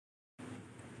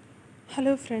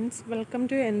Hello friends, welcome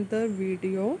to another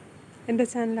video. എൻ്റെ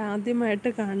channel ആദ്യമായിട്ട്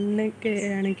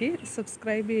കാണുകയാണെങ്കിൽ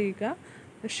സബ്സ്ക്രൈബ് ചെയ്യുക,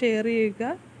 ഷെയർ ചെയ്യുക,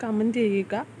 കമൻറ്റ്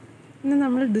ചെയ്യുക. ഇന്ന്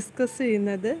നമ്മൾ ഡിസ്കസ്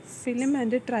ചെയ്യുന്നത് ഫിലിം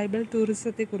ആൻഡ് ട്രൈബൽ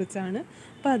ടൂറിസത്തെ കുറിച്ചാണ്.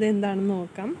 അപ്പോൾ അതെന്താണെന്ന്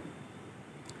നോക്കാം.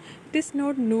 It is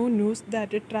not no news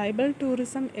that tribal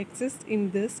tourism exists in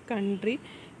this country.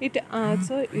 It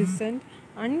also isn't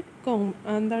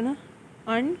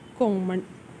uncommon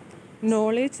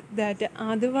knowledge that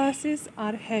Adivasis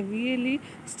are heavily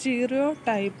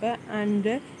stereotyped, and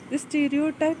the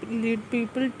stereotype lead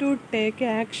people to take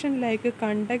action like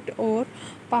conduct or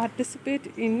participate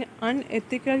in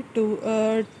unethical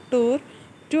tour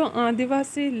to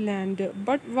Adivasi land.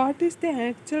 But what is the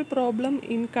actual problem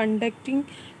in conducting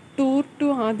tour to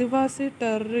Adivasi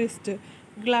terrorist?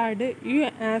 Glad you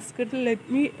asked. Let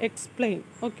me explain.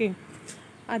 Okay.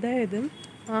 അതായത്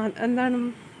എന്താണ്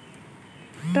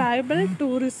tribal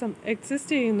tourism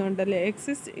exist ചെയ്യുന്നുണ്ടല്ലേ,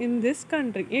 exist in this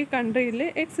country, ഈ കൺട്രിയിൽ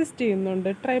exist ചെയ്യുന്നുണ്ട്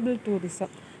tribal tourism.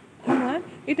 എന്നാൽ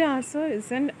it also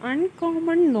is an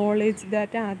uncommon knowledge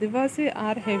that Adivasi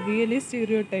R ഹെവിയലി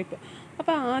stereotype.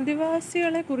 അപ്പോൾ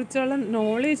ആദിവാസികളെ കുറിച്ചുള്ള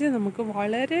knowledge നമുക്ക്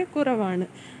വളരെ കുറവാണ്.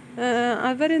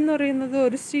 അവരെന്ന് പറയുന്നത്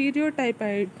ഒരു സ്റ്റീരിയോ ടൈപ്പ്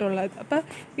ആയിട്ടുള്ളത്. അപ്പോൾ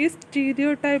ഈ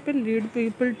stereo type lead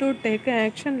people to take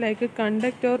action like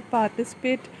conduct or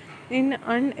participate in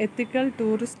unethical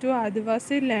tourist to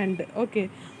Adivasi land. Okay,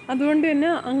 അതുകൊണ്ട് തന്നെ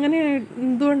അങ്ങനെ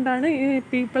എന്തുകൊണ്ടാണ് ഈ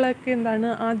പീപ്പിളൊക്കെ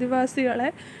ആദിവാസികളെ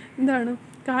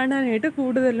കാണാനായിട്ട്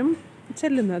കൂടുതലും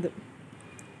ചെല്ലുന്നത്.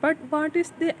 But what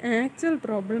is the actual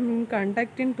problem in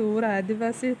conducting tour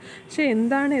ആദിവാസി? പക്ഷേ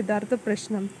എന്താണ് യഥാർത്ഥ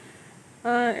പ്രശ്നം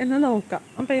എന്ന് നോക്കാം.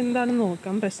 അപ്പോൾ എന്താണെന്ന്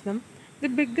നോക്കാം പ്രശ്നം. The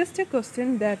biggest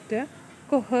question that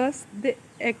coerce the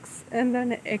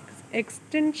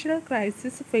existential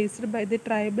crisis faced by the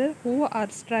tribal who are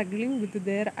struggling with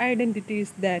their identities,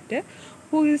 that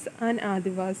who is an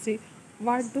Adivasi,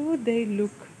 what do they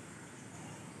look